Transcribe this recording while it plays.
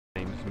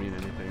names mean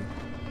anything.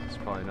 It's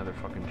probably another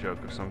fucking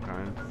joke of some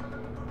kind.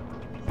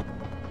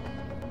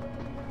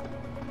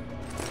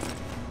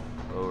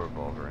 Oh,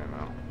 revolver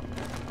ammo.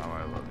 Oh,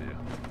 I love you.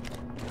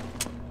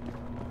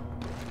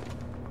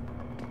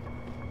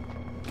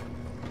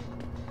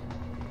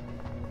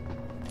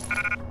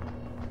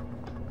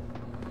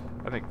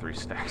 I think 3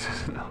 stacks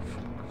is enough.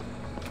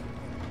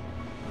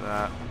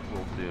 That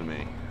will do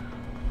me.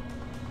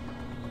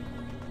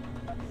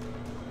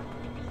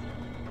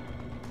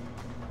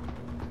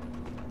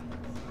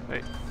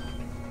 Hey.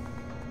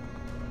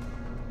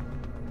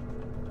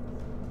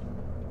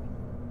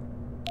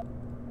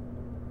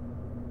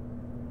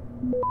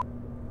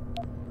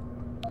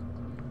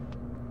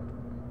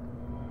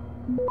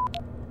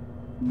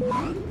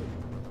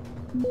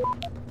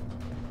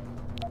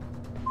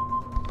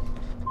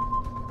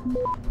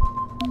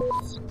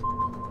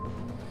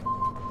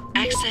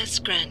 Access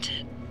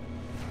granted.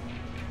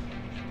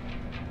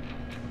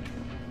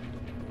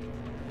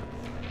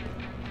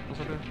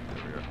 What's up there?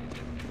 There we go.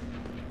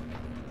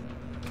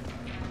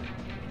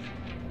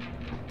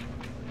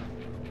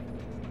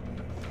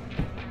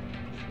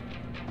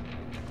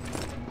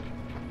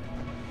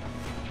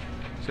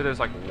 So there's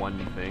like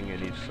one thing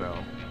in each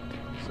cell,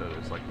 so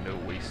there's like no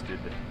wasted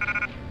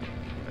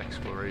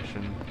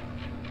exploration.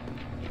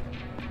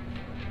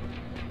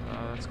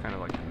 That's kind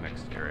of like the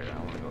next area. I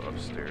want to go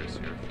upstairs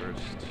here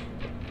first.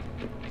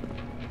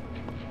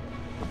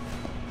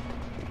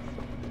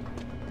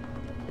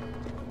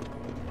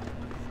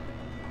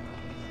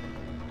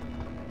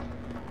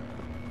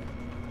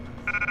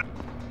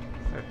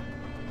 Hey,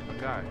 a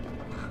guy.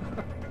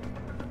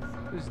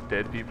 There's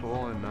dead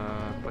people in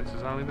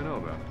places I don't even know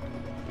about.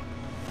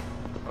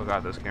 Oh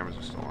god, those cameras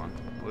are still on.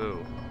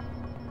 Whoa.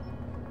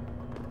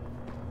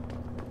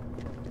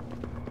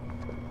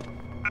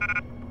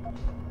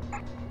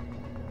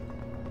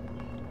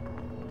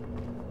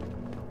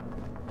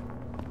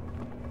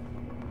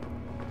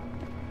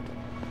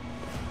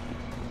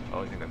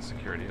 Oh, I think that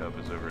security hub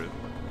is over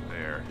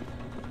there.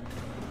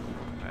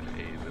 That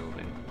A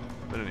building.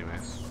 But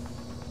anyways.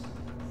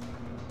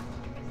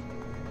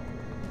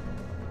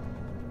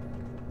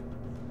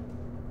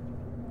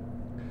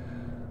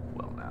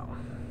 Well now.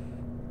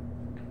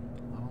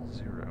 Level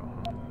 0,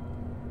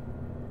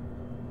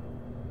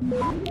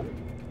 huh?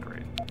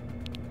 Great.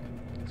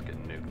 Let's get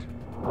nuked.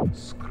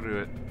 Screw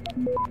it.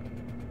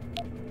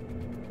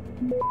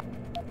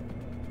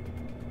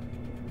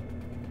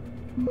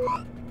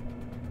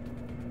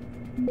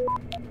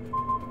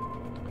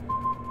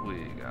 We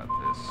got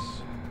this.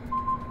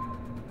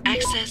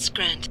 Access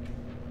granted.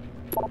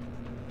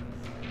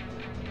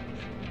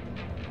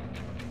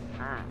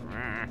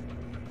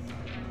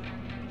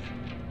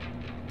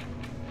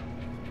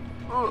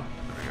 Oh,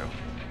 there we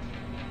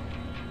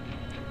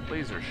go.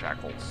 Laser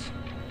shackles.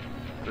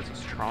 This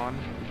is Tron.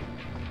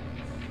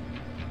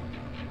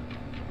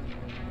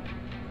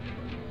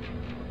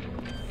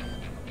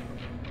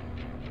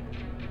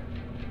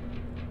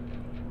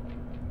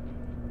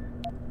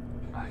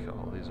 I think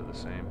all these are the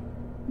same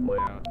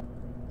layout.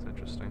 It's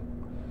interesting.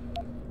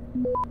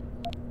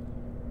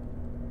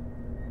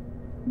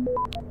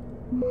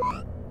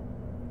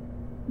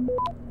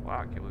 Wow,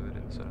 I can't believe they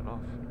didn't set it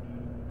off.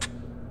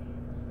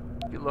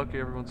 Get lucky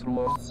every once in a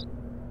while.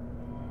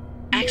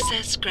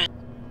 Access granted.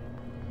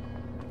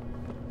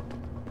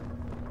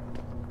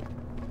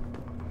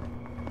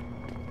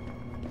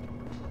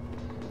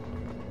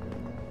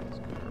 Let's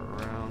get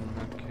around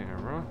the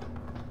camera.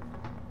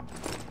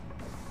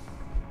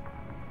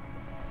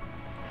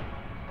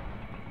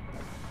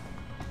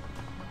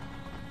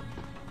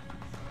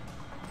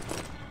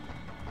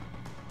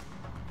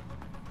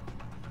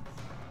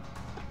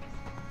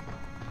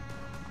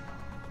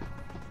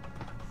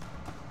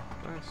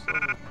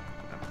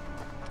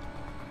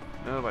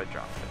 No, I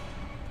dropped it.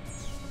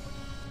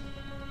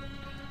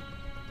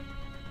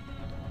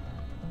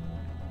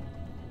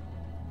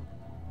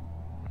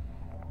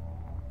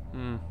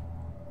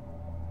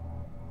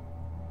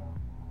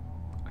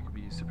 I could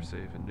be super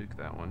safe and nuke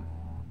that one.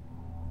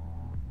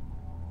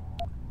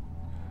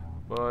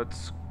 But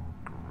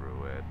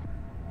screw it.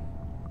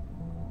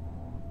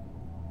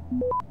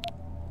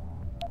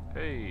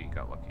 Hey,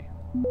 got lucky.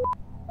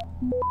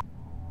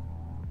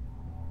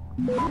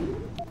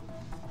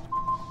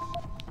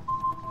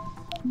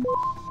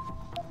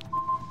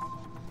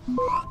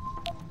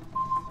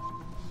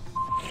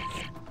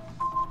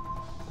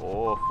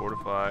 Oh,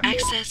 fortify.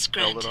 Access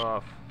Held granted. it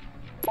off.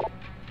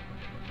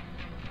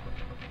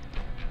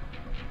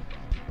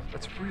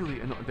 That's really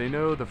annoying. They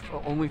know the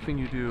only thing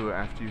you do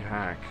after you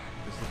hack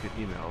is look at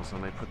emails,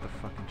 and they put the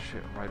fucking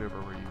shit right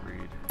over where you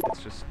read.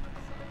 It's just...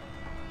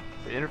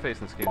 The interface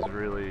in this game is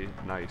really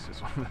nice.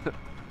 It's one of the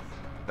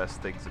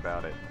best things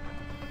about it.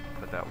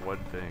 But that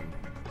one thing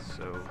is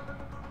so...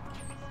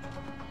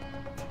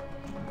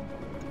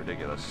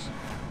 ridiculous.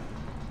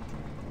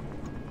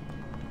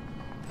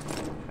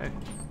 Hey.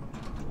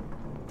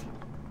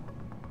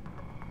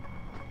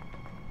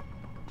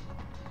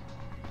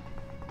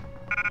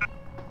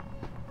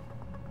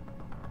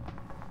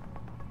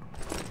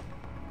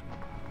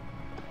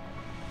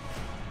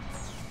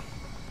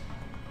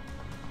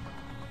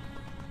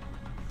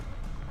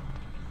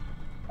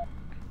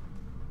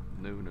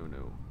 No, no,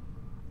 no.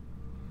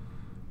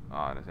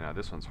 Now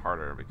this one's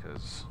harder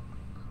because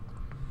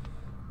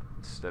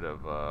instead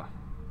of I'm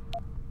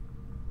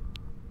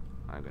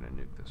gonna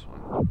nuke this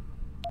one.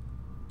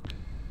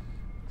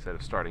 Instead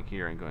of starting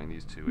here and going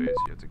these two ways,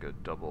 you have to go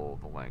double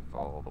the length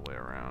all the way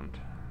around.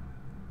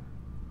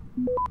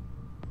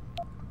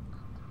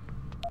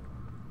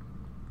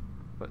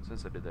 But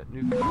since I did that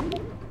nuke,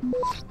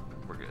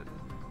 we're good.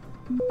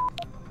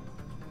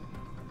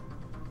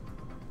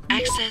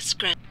 Access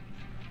granted.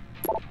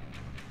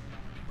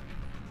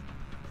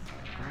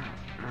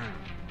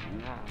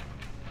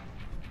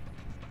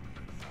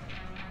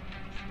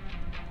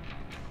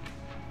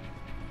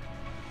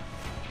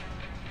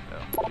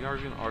 Oh, you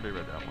already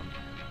read that one.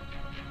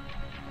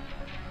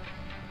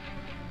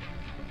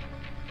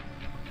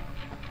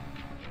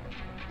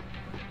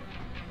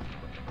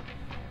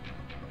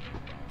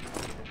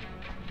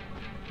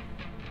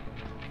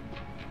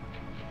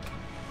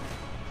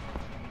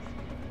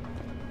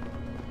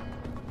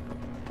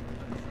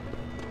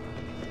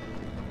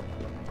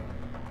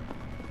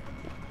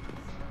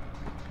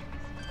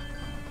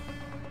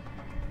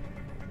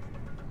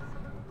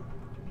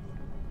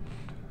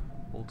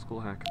 Old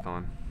school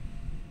hackathon.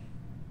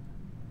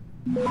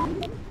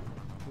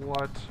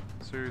 What?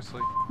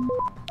 Seriously?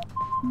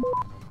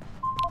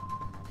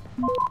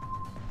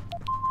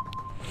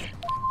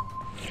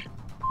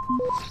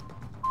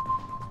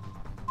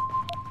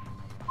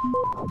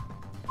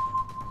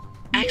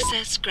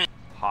 Access granted.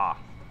 Ha.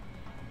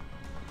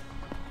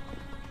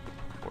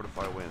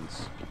 Fortify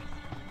wins.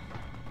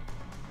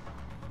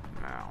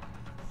 Now.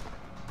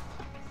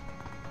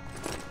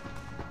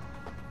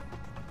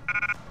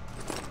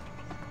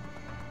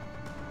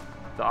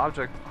 The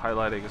object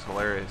highlighting is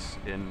hilarious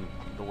in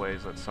the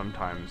ways that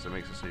sometimes it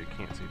makes it so you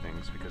can't see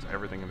things because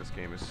everything in this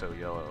game is so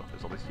yellow.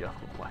 There's all these yellow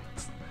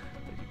lights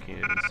that you can't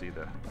even see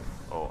the...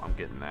 Oh, I'm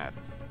getting that.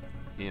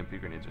 EMP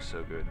grenades are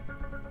so good.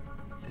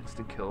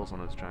 Instant kills on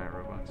those giant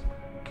robots.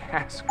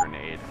 Gas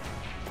grenade.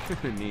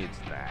 Who needs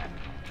that?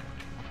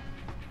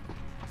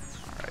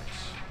 Alright.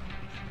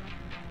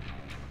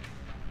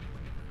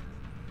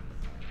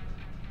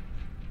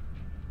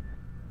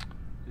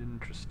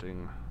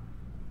 Interesting.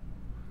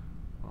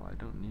 Well, I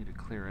don't need a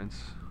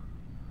clearance.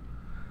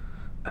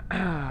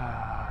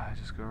 I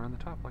just go around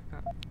the top like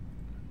that.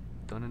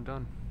 Done and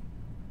done.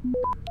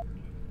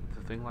 If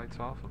the thing lights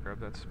off, I'll grab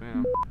that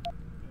spam.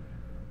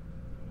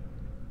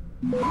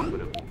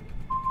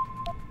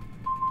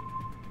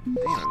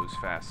 Damn, it was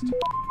fast.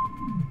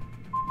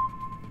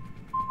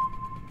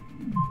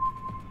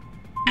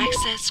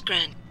 Access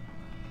granted.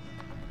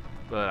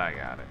 But I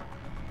got it.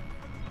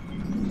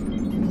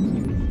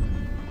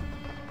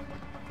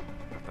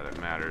 Not that it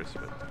matters,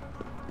 but...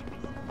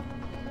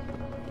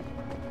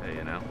 Hey,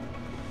 you know.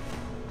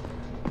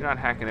 You're not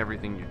hacking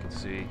everything you can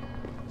see.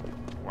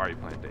 Why are you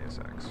playing Deus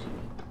Ex?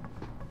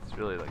 It's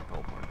really like the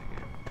whole point of the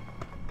game.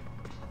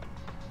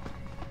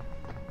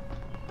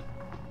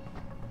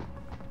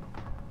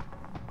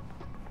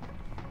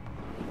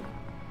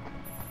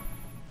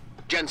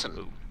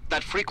 Jensen,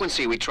 that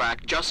frequency we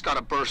tracked just got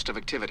a burst of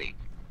activity.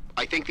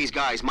 I think these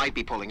guys might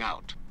be pulling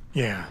out.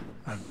 Yeah,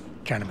 I've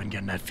kind of been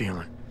getting that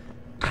feeling.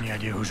 Any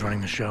idea who's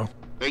running the show?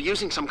 They're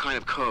using some kind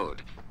of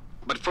code.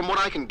 But from what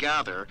I can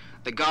gather,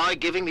 the guy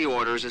giving the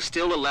orders is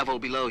still a level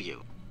below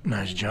you.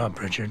 Nice job,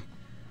 Richard.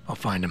 I'll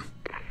find him.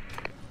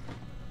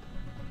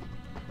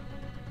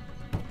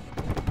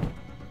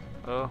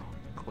 Oh,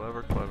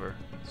 clever, clever.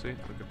 See,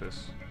 look at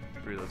this.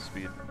 Reload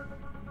speed.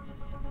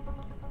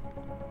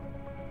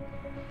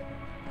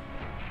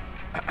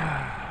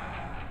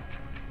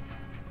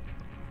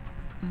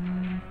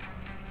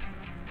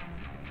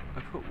 I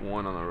put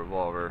one on the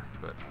revolver,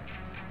 but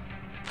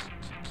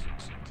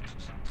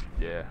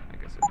yeah, I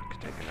guess I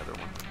could take another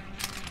one.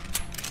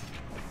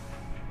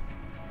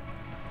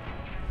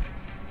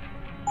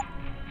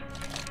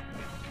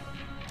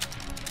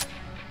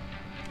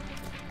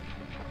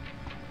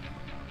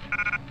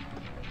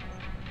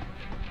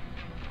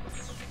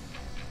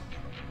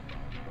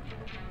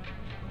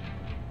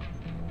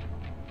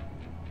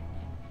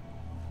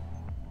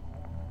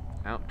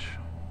 Ouch.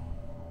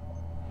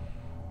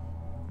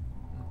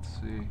 Let's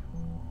see.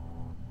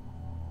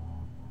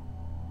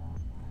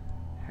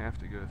 Have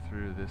to go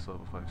through this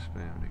level 5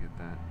 spam to get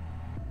that.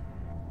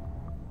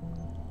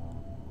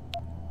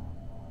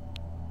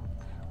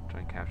 Try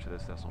and capture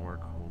this, doesn't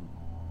work.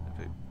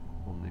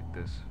 We'll nuke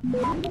this.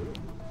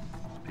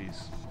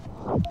 Peace.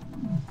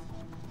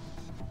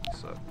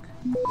 Suck.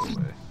 Go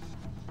away.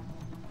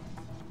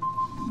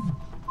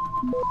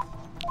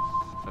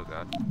 Oh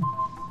god.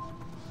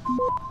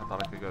 I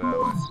thought I could go that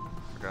way.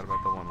 Forgot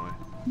about the one way.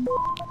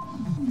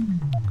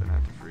 Gonna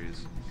have to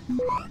freeze.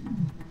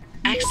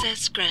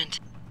 Access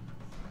granted.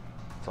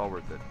 It's all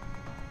worth it.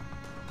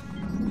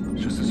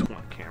 It's just this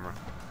one camera.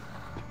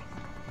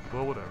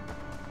 Well, whatever.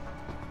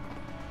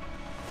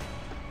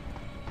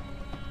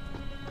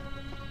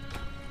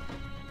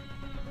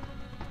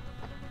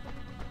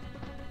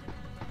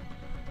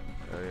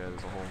 Oh yeah,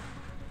 there's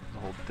a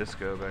whole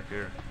disco back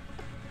here.